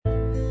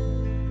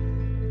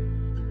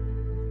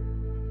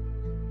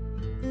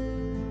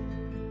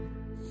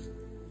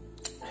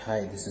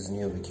Hi, this is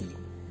Vicky,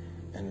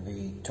 and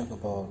we talk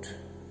about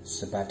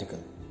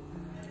sabbatical.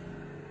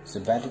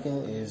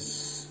 Sabbatical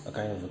is a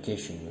kind of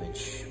vacation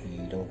which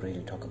we don't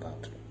really talk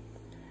about.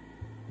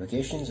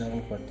 Vacations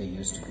aren't what they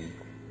used to be.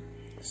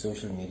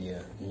 Social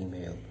media,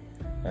 email,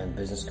 and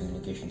business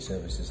communication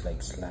services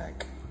like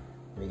Slack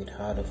make it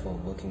harder for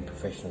working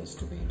professionals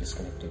to be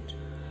disconnected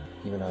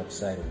even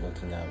outside of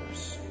working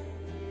hours.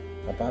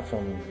 Apart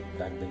from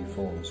BlackBerry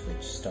phones,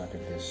 which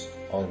started this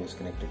always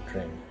connected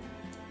trend,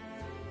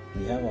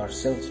 we have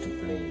ourselves to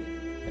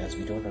blame as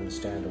we don't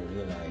understand or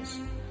realize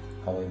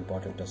how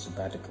important a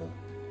sabbatical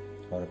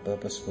or a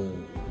purposeful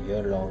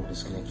year-long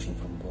disconnection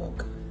from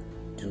work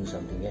to do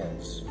something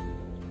else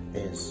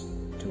is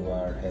to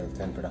our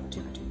health and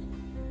productivity.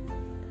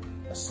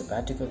 A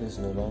sabbatical is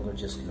no longer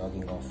just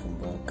logging off from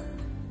work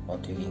or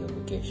taking a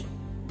vacation.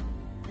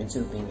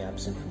 Instead of being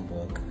absent from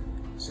work,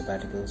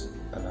 sabbaticals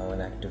are now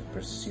an active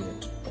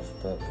pursuit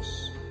of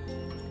purpose.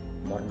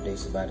 Modern-day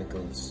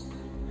sabbaticals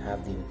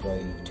have the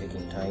employee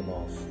taking time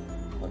off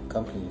on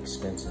company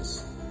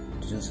expenses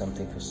to do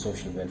something for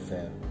social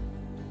welfare,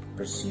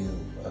 pursue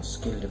a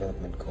skill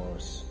development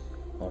course,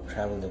 or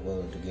travel the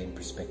world to gain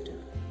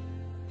perspective.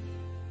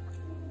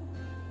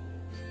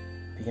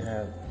 We can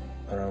have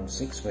around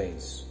 6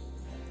 ways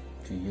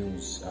to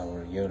use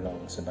our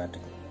year-long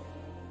sabbatical.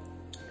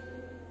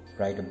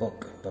 Write a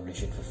book,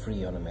 publish it for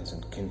free on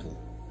Amazon Kindle.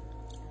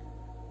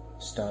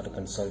 Start a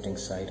consulting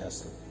side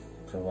hustle,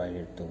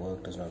 provided the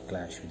work does not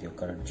clash with your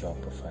current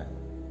job profile.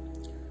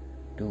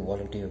 Do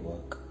volunteer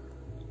work.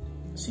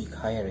 Seek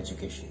higher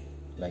education,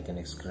 like an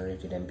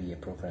accelerated MBA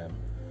program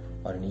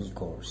or an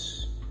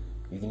e-course.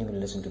 You can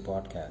even listen to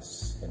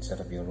podcasts and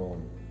set up your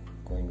own,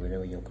 going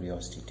wherever your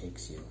curiosity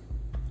takes you.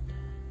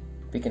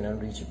 Pick an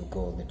unreachable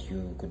goal that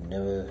you could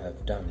never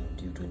have done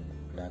due to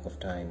lack of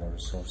time or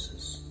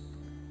resources.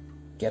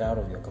 Get out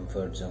of your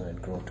comfort zone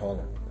and grow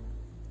taller.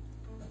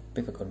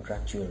 Pick a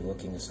contractual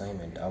working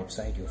assignment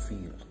outside your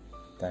field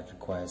that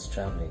requires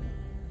traveling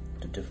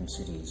to different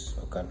cities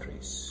or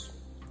countries.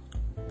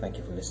 Thank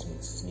you for listening.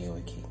 This is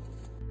Vicky.